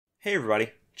Hey everybody,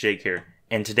 Jake here,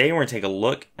 and today we're going to take a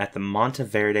look at the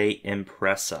Monteverde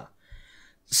Impressa.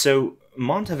 So,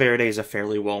 Monteverde is a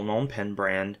fairly well-known pen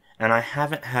brand, and I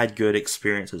haven't had good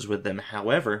experiences with them.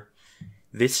 However,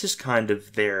 this is kind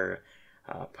of their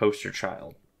poster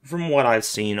child, from what I've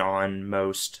seen on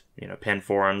most, pen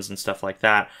forums and stuff like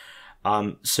that.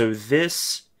 So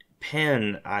this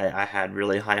pen I had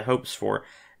really high hopes for,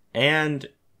 and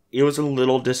it was a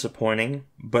little disappointing,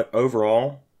 but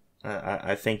overall,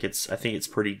 I think it's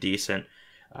pretty decent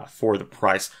for the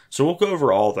price. So we'll go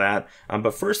over all that.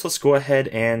 But first, let's go ahead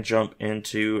and jump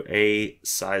into a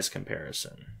size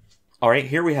comparison. All right,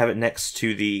 here we have it next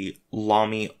to the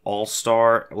Lamy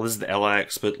All-Star. Well, this is the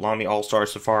LX, but Lamy All-Star,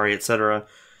 Safari, etc.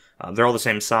 They're all the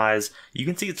same size. You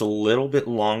can see it's a little bit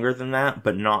longer than that,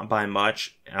 but not by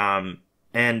much. And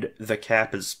the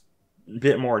cap is a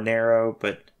bit more narrow,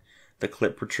 but the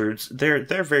clip protrudes.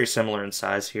 They're very similar in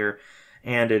size here.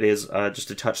 And it is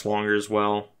just a touch longer as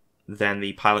well than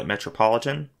the Pilot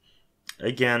Metropolitan.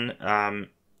 Again,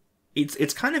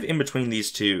 it's kind of in between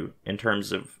these two in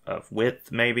terms of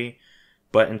width, maybe.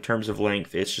 But in terms of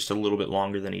length, it's just a little bit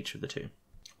longer than each of the two.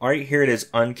 Alright, here it is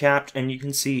uncapped, and you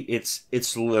can see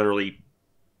it's literally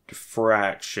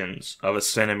fractions of a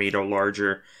centimeter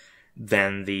larger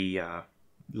than the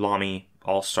Lamy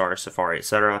All-Star, Safari,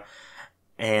 etc.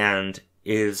 And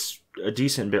is a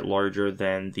decent bit larger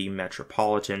than the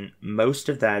Metropolitan. Most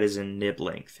of that is in nib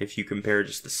length. If you compare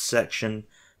just the section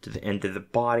to the end of the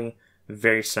body,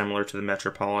 very similar to the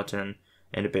Metropolitan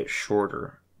and a bit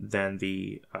shorter than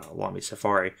the Lamy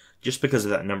Safari, just because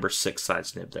of that number 6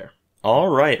 size nib there.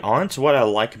 Alright, on to what I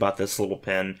like about this little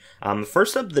pen.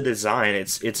 First up, the design.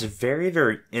 It's very,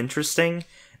 very interesting.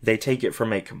 They take it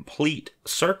from a complete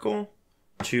circle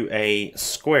to a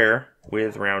square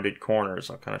with rounded corners.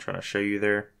 I'll kind of try to show you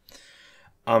there.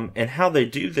 And how they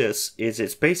do this is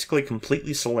it's basically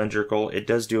completely cylindrical. It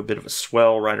does do a bit of a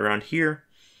swell right around here.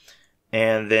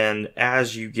 And then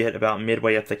as you get about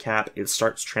midway up the cap, it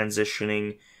starts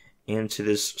transitioning into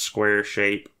this square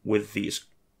shape with these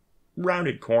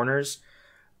rounded corners.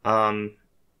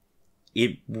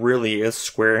 It really is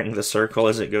squaring the circle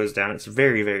as it goes down. It's a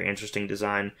very, very interesting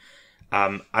design.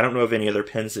 I don't know of any other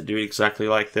pens that do it exactly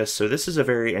like this, so this is a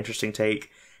very interesting take.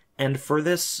 And for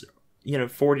this,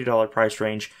 $40 price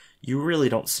range, you really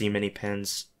don't see many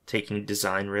pens taking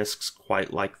design risks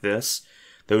quite like this.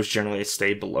 Those generally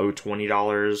stay below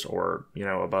 $20 or,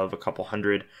 above a couple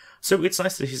hundred. So it's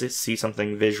nice to see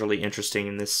something visually interesting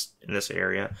in this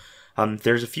area.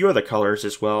 There's a few other colors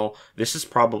as well. This is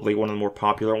probably one of the more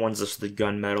popular ones. This is the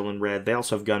gunmetal in red. They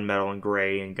also have gunmetal in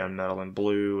gray and gunmetal in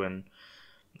blue, and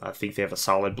I think they have a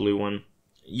solid blue one.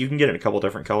 You can get it in a couple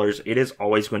different colors. It is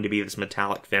always going to be this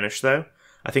metallic finish, though.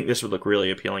 I think this would look really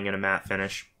appealing in a matte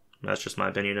finish. That's just my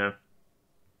opinion, though.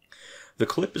 The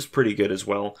clip is pretty good as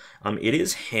well. It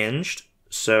is hinged,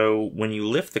 so when you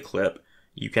lift the clip,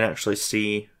 you can actually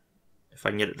see, if I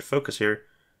can get it to focus here,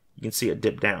 you can see it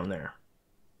dip down there.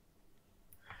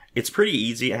 It's pretty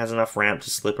easy. It has enough ramp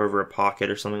to slip over a pocket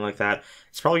or something like that.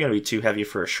 It's probably going to be too heavy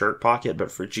for a shirt pocket,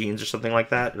 but for jeans or something like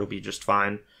that, it'll be just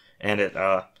fine. And it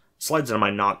slides into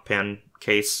my knock pen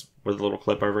case with a little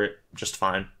clip over it, just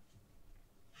fine.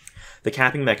 The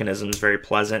capping mechanism is very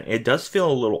pleasant. It does feel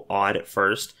a little odd at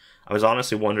first. I was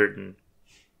honestly worried,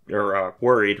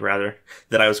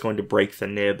 that I was going to break the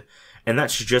nib. And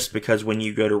that's just because when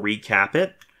you go to recap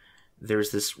it,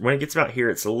 there's this, when it gets about here,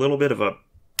 it's a little bit of a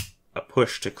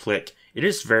push to click. It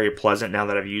is very pleasant now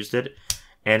that I've used it,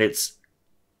 and it's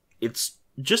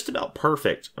just about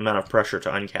perfect amount of pressure to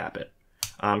uncap it.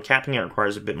 Capping it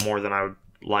requires a bit more than I would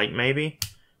like, maybe,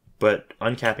 but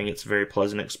uncapping it's a very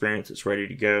pleasant experience. It's ready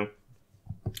to go.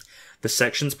 The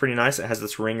section's pretty nice. It has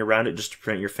this ring around it just to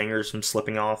prevent your fingers from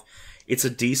slipping off. It's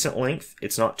a decent length.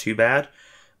 It's not too bad.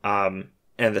 And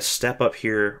the step up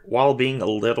here, while being a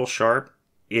little sharp,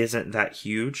 isn't that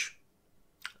huge.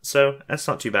 So that's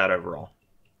not too bad overall.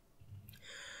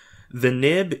 The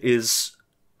nib is,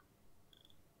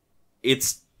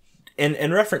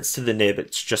 in reference to the nib,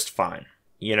 it's just fine.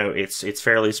 It's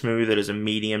fairly smooth. It is a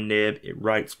medium nib. It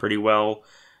writes pretty well.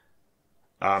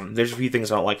 There's a few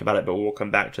things I don't like about it, but we'll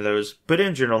come back to those. But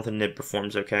in general, the nib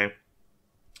performs okay.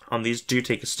 These do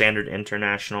take a standard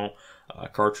international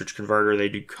cartridge converter. They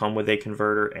do come with a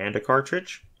converter and a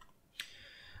cartridge.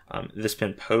 This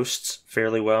pen posts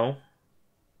fairly well.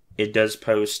 It does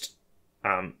post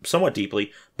somewhat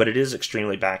deeply, but it is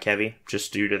extremely back heavy,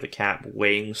 just due to the cap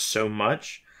weighing so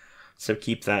much. So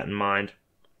keep that in mind.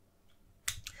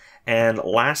 And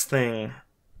last thing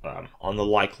on the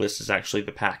like list is actually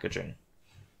the packaging.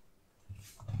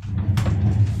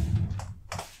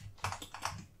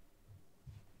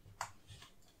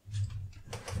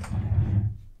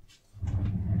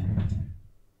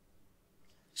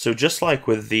 So just like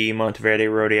with the Monteverde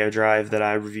Rodeo Drive that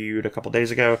I reviewed a couple days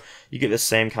ago, you get the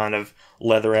same kind of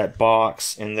leatherette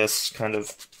box in this kind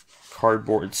of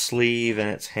cardboard sleeve, and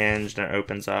it's hinged and it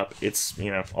opens up. It's,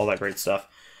 all that great stuff.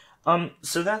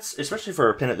 So that's, especially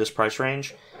for a pen at this price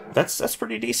range, that's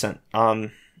pretty decent.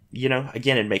 Again,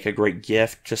 it'd make a great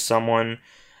gift to someone,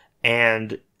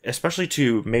 and especially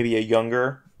to maybe a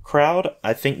younger crowd.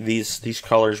 I think these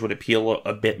colors would appeal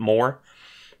a bit more.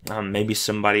 Maybe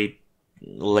somebody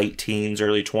late teens,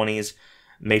 early 20s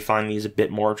may find these a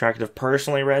bit more attractive.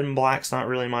 Personally, red and black's not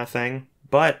really my thing,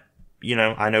 but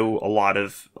I know a lot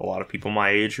of people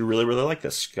my age who really, really like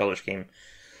this color scheme.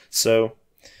 So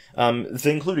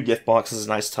the included gift box is a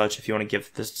nice touch if you want to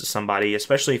give this to somebody,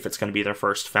 especially if it's going to be their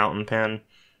first fountain pen.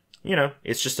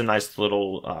 It's just a nice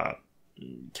little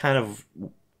kind of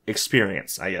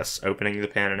experience, I guess, opening the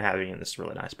pen and having it in this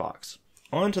really nice box.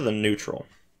 On to the neutral.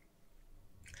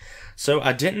 So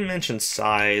I didn't mention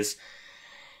size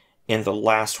in the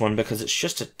last one because it's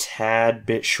just a tad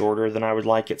bit shorter than I would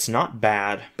like. It's not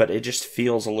bad, but it just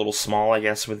feels a little small, I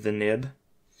guess, with the nib.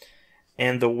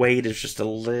 And the weight is just a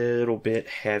little bit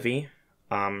heavy.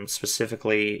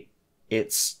 Specifically,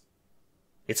 it's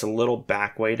a little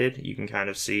back-weighted. You can kind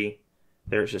of see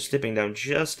there's just dipping down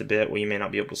just a bit. Well, you may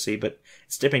not be able to see, but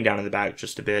it's dipping down in the back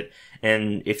just a bit.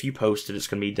 And if you post it, it's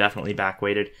going to be definitely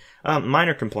back-weighted.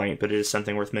 Minor complaint, but it is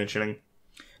something worth mentioning.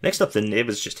 Next up, the nib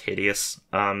is just hideous.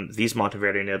 These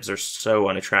Monteverde nibs are so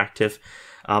unattractive.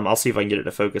 I'll see if I can get it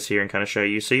to focus here and kind of show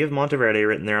you. So you have Monteverde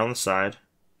written there on the side,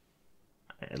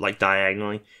 like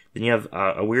diagonally. Then you have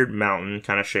a weird mountain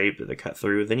kind of shape that they cut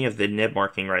through. Then you have the nib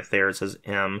marking right there. It says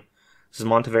M. This is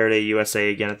Monteverde USA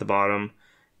again at the bottom.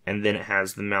 And then it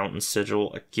has the mountain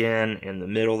sigil again in the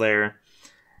middle there.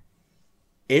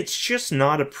 It's just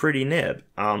not a pretty nib.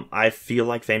 I feel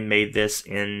like they made this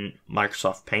in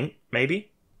Microsoft Paint,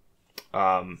 maybe.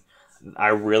 I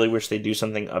really wish they'd do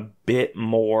something a bit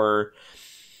more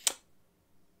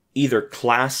either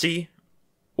classy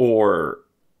or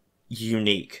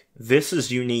unique. This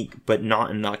is unique, but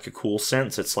not in like a cool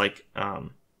sense. It's like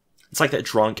that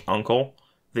drunk uncle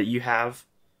that you have,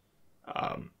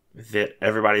 that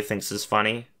everybody thinks is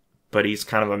funny, but he's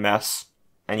kind of a mess,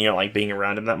 and you don't like being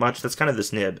around him that much. That's kind of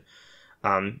this nib.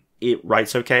 It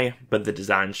writes okay, but the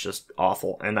design's just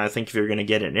awful. And I think if you're going to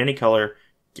get it in any color,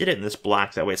 get it in this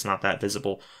black. That way it's not that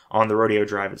visible. On the Rodeo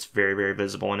Drive, it's very, very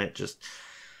visible, and it just...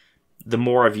 The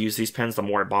more I've used these pens, the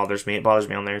more it bothers me. It bothers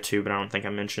me on there too, but I don't think I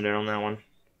mentioned it on that one.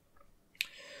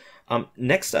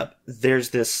 Next up,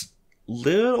 there's this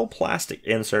little plastic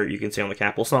insert you can see on the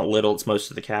cap. Well, it's not little, it's most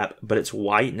of the cap, but it's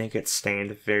white and it gets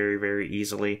stained very, very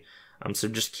easily. So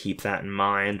just keep that in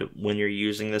mind when you're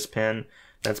using this pen.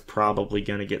 That's probably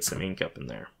going to get some ink up in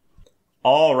there.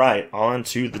 Alright, on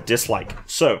to the dislike.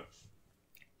 So,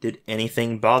 did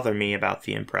anything bother me about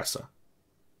the Impressa?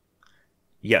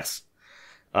 Yes.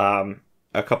 A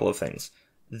couple of things.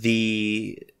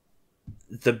 The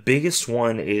biggest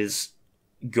one is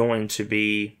going to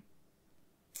be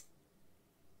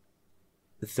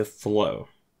the flow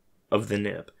of the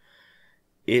nib.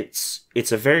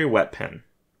 It's a very wet pen.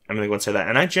 I'm going to say that.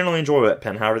 And I generally enjoy wet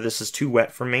pen. However, this is too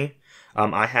wet for me.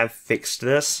 I have fixed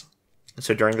this.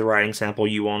 So during the writing sample,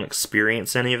 you won't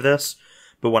experience any of this.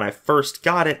 But when I first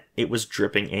got it, it was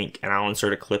dripping ink. And I'll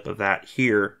insert a clip of that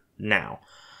here now.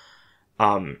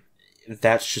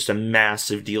 That's just a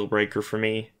massive deal breaker for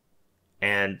me.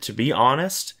 And to be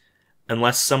honest,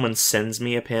 unless someone sends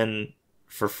me a pen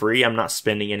for free, I'm not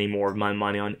spending any more of my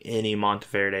money on any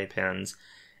Monteverde pens.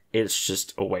 It's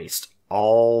just a waste.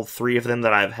 All three of them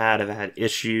that I've had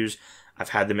issues. I've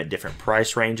had them at different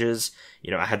price ranges.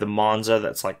 I had the Monza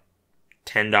that's like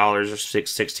 $10 or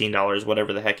 $16,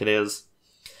 whatever the heck it is.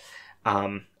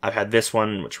 I've had this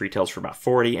one, which retails for about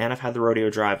 $40, and I've had the Rodeo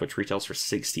Drive, which retails for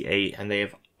 $68, and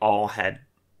they've all had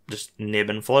just nib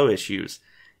and flow issues.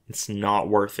 It's not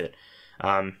worth it.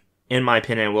 In my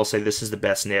opinion, I will say this is the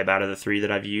best nib out of the three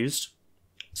that I've used.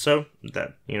 So,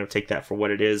 that take that for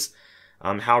what it is.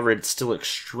 However, it's still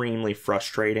extremely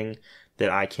frustrating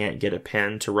that I can't get a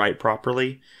pen to write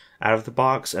properly out of the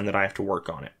box, and that I have to work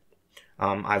on it.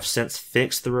 I've since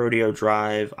fixed the Rodeo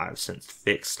Drive. I've since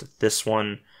fixed this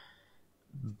one.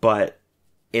 But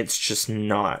it's just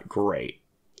not great,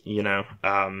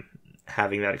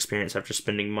 having that experience after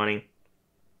spending money.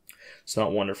 It's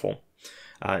not wonderful.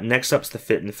 Next up's the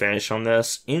fit and finish on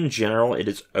this. In general, it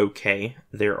is okay.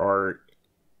 There are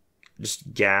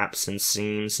just gaps and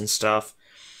seams and stuff.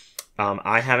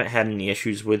 I haven't had any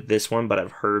issues with this one, but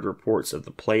I've heard reports of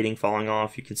the plating falling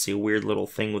off. You can see a weird little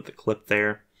thing with the clip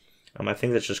there. I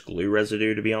think that's just glue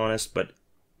residue, to be honest, but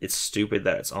it's stupid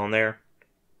that it's on there.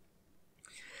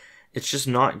 It's just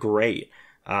not great.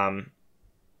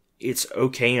 It's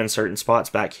okay in certain spots.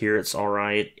 Back here, it's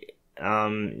alright.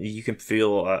 You can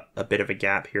feel a bit of a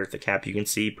gap here at the cap. You can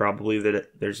see probably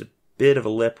that there's a bit of a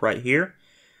lip right here.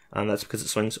 That's because it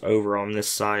swings over on this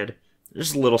side.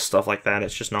 Just little stuff like that.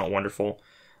 It's just not wonderful.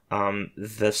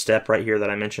 The step right here that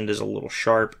I mentioned is a little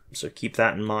sharp, so keep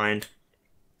that in mind.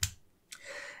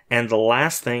 And the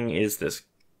last thing is this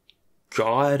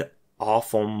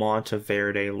god-awful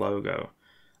Monteverde logo.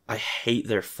 I hate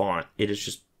their font. It is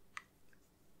just...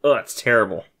 oh, it's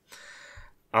terrible.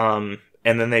 And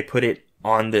then they put it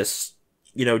on this,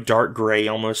 dark gray,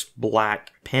 almost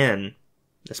black pen,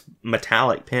 this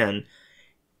metallic pen,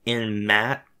 in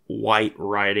matte white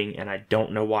writing, and I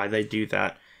don't know why they do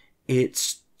that.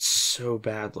 It's so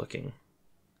bad looking.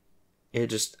 It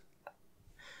just...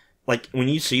 like, when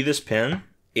you see this pen,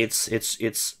 it's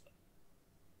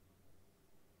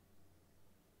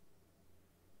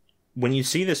when you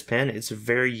see this pen, it's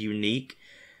very unique,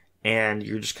 and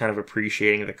you're just kind of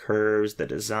appreciating the curves, the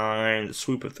design, the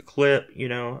swoop of the clip, a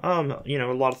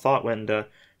lot of thought went into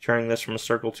turning this from a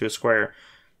circle to a square.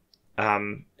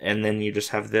 And then you just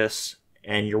have this,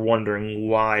 and you're wondering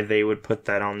why they would put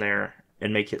that on there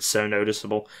and make it so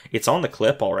noticeable. It's on the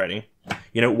clip already.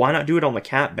 Why not do it on the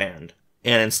cap band?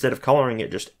 And instead of coloring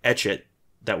it, just etch it.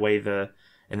 That way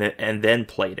and then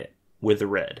plate it with the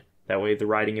red. That way the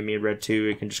writing can be in red too.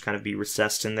 It can just kind of be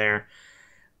recessed in there.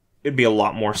 It'd be a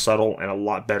lot more subtle and a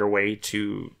lot better way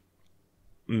to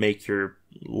make your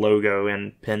logo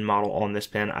and pen model on this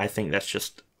pen. I think that's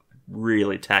just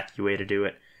really tacky way to do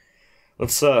it.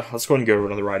 Let's go ahead and go over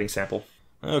another writing sample.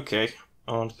 Okay,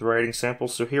 on to the writing sample.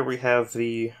 So here we have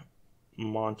the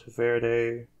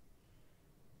Monteverde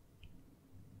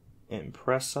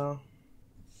Impressa.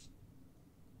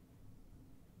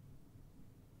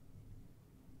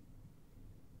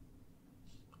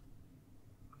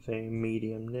 A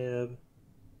medium nib.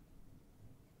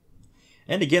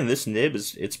 And again, this nib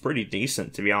it's pretty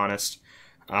decent, to be honest.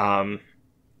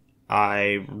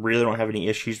 I really don't have any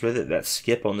issues with it. That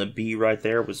skip on the B right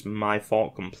there was my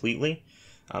fault completely.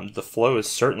 The flow is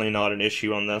certainly not an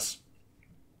issue on this.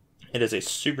 It is a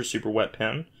super, super wet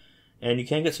pen, and you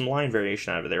can get some line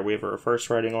variation out of there. We have a reverse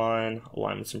writing line, a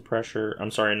line with some pressure, a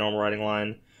normal writing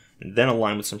line, and then a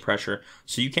line with some pressure.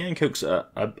 So you can coax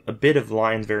a bit of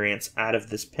line variance out of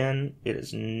this pen. It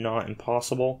is not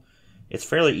impossible. It's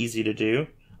fairly easy to do.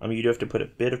 You do have to put a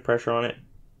bit of pressure on it,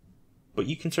 but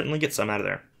you can certainly get some out of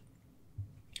there.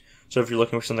 So if you're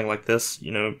looking for something like this,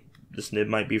 this nib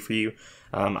might be for you.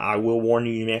 I will warn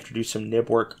you, you may have to do some nib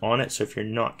work on it, so if you're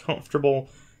not comfortable,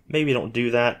 maybe don't do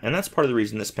that. And that's part of the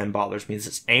reason this pen bothers me, is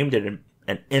it's aimed at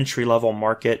an entry-level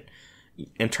market.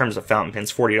 In terms of fountain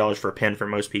pens, $40 for a pen for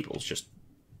most people is just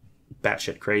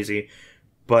batshit crazy.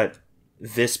 But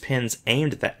this pen's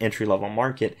aimed at that entry-level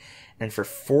market, and for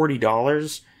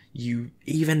 $40,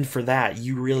 even for that,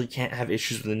 you really can't have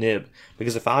issues with the nib.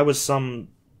 Because if I was some,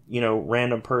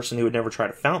 random person who had never tried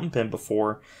a fountain pen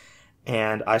before,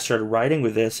 and I started writing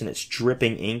with this and it's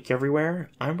dripping ink everywhere,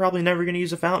 I'm probably never going to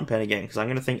use a fountain pen again, because I'm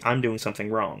going to think I'm doing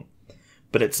something wrong.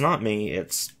 But it's not me,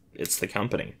 it's the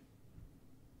company.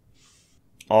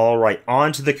 Alright,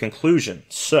 on to the conclusion.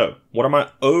 So, what are my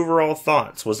overall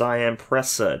thoughts? Was I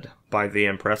impressed by the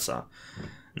Impressa?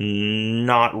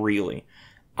 Not really.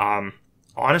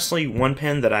 Honestly, one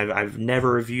pen that I've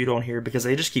never reviewed on here, because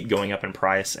they just keep going up in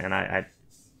price, and I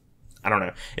don't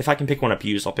know. If I can pick one up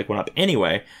used, I'll pick one up.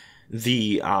 Anyway,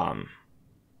 the, oh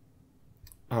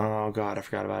god, I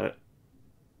forgot about it.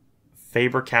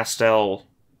 Faber-Castell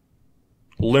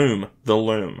Loom. The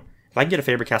Loom. If I can get a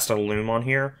Faber-Castell Loom on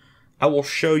here, I will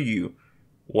show you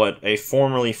what a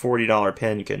formerly $40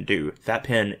 pen can do. That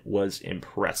pen was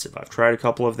impressive. I've tried a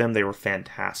couple of them. They were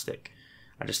fantastic.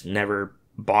 I just never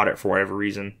bought it for whatever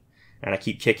reason. And I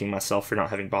keep kicking myself for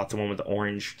not having bought the one with the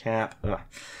orange cap.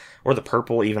 Or the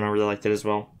purple, even. I really liked it as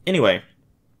well. Anyway,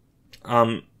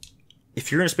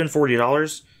 if you're going to spend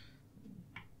 $40,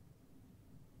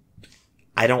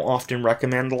 I don't often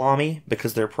recommend Lamy,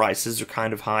 because their prices are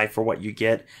kind of high for what you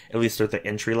get, at least at the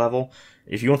entry level.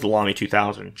 If you want the Lamy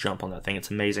 2000, jump on that thing,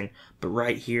 it's amazing. But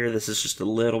right here, this is just a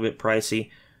little bit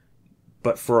pricey.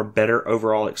 But for a better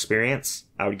overall experience,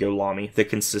 I would go Lamy. The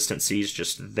consistency is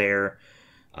just there.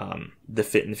 The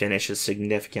fit and finish is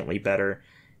significantly better.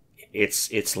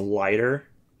 It's lighter,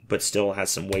 but still has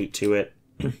some weight to it.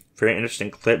 Very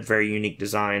interesting clip, very unique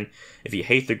design. If you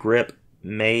hate the grip,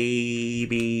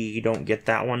 maybe you don't get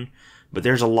that one. But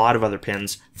there's a lot of other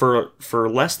pens. For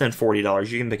less than $40,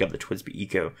 you can pick up the TWSBI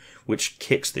Eco, which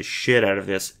kicks the shit out of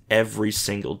this every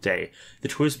single day. The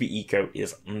TWSBI Eco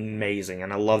is amazing,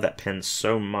 and I love that pen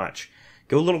so much.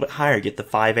 Go a little bit higher, get the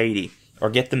 580, or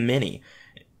get the Mini.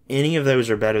 Any of those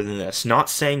are better than this. Not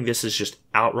saying this is just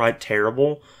outright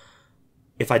terrible.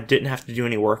 If I didn't have to do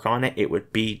any work on it, it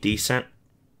would be decent.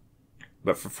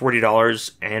 But for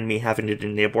 $40 and me having to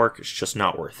do nib work, it's just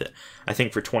not worth it. I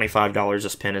think for $25,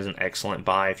 this pen is an excellent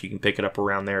buy. If you can pick it up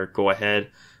around there, go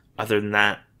ahead. Other than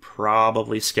that,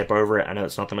 probably skip over it. I know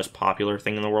it's not the most popular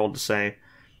thing in the world to say.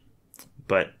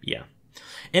 But yeah.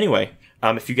 Anyway,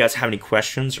 if you guys have any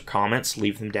questions or comments,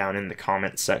 leave them down in the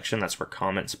comments section. That's where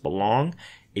comments belong.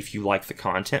 If you like the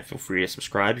content, feel free to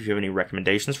subscribe. If you have any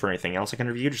recommendations for anything else I can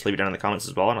review, just leave it down in the comments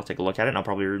as well, and I'll take a look at it. And I'll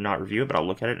probably not review it, but I'll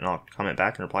look at it, and I'll comment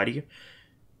back and reply to you.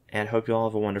 And hope you all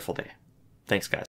have a wonderful day. Thanks, guys.